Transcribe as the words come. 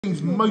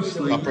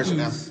Mostly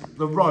is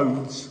the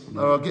roads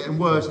are getting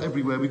worse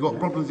everywhere. We've got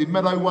problems in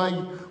Meadow Way,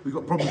 we've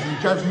got problems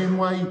in Jasmine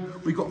Way,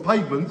 we've got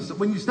pavements that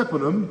when you step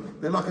on them,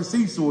 they're like a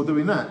seesaw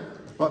doing that.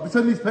 Like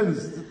pretend this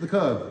pen's the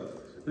curb,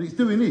 and it's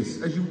doing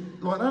this as you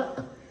like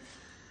that.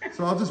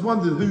 So I just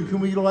wondered who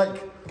can we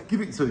like give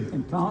it to?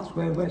 In parts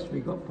where west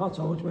we've got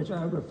potholes which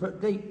are over a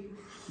foot deep.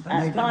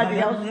 That's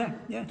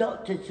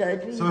doctor's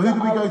surgery. So who do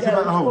we go to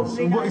about the holes?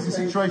 And what is the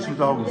situation with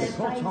the holes?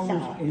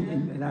 Potholes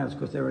in ours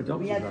because they're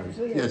adopted roads.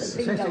 Yes.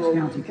 It's Essex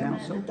County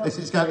Council.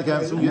 Essex County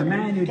Council, And the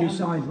man who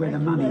decides where the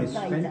money is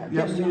spent,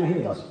 guess who he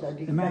is?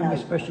 The man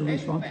with special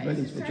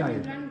responsibilities for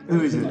Jaywick.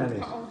 Who is it?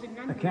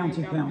 A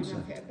county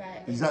councilor.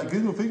 Is that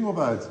good or thing or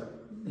bad?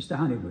 Mr.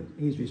 Honeywood,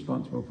 he's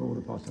responsible for all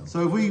the potholes.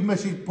 So if we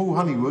message Paul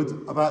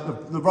Honeywood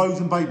about the roads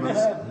and pavements,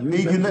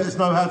 he can let us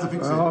know how to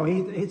fix it. Oh,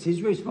 it's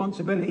his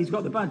responsibility. He's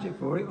got the budget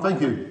for it. Thank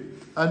you.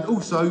 And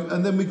also,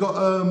 and then we got,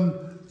 do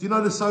you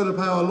know the solar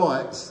power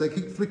lights? They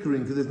keep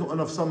flickering because there's not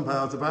enough sun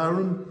power to power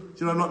them.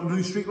 Do you know like the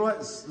new street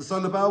lights, the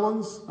solar power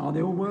ones? Are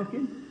they all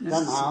working?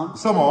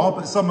 Some are,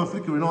 but some are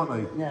flickering, aren't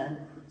they? Yeah.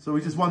 So we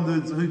just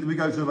wondered, who do we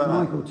go to about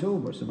Michael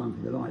Talbot's the one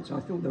for the lights. I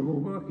thought they were all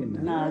working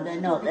now. No,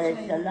 they're not.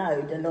 There's a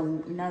load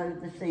along, you know,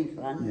 the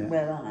seafront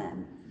where I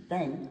am.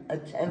 Then a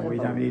terrible... Oh, we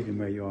don't need them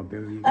where you are,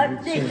 Bill. You I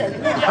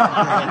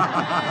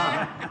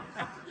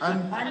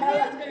know.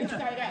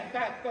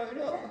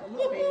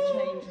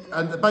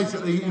 And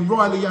basically, in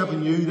Riley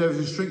Avenue, there is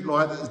a street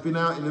light that has been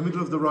out in the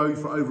middle of the road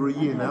for over a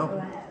year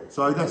now.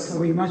 So that's...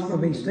 Well, you must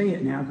probably see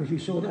it now because you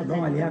saw that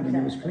Riley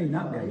Avenue was cleaned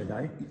up the other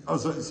day. Oh,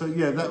 so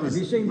yeah, that was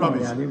Have you seen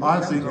rubbish. I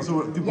have seen it. I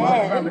saw it. Good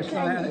work.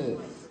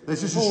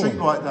 There's just a street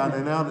light down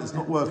there now that's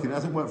not working. It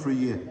hasn't worked for a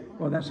year.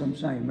 Well, that's what I'm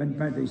saying. When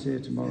Bradley's here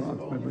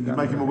tomorrow, you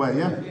make him aware,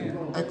 yeah?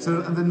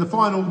 Excellent. And then the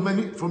final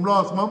minute from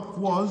last month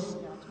was,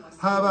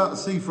 how about the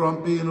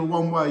seafront being a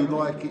one-way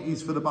like it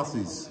is for the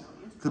buses?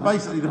 Because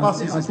basically the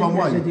buses is one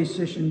way. There's a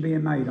decision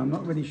being made. I'm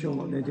not really sure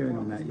what they're doing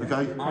on that yet.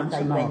 Okay.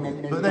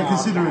 But they're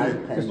considering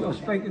it. Because I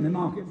spoke in the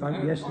market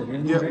vote yesterday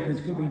and he reckons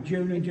it could be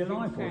June and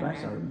July for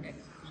that's home.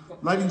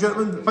 Ladies and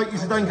gentlemen, thank you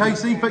to Dan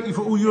Casey, thank you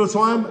for all your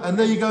time, and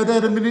there you go, there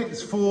are the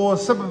minutes for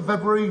 7th of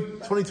February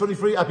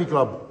 2023 Happy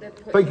Club.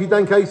 Thank you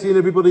Dan Casey and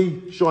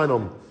everybody, shine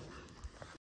on.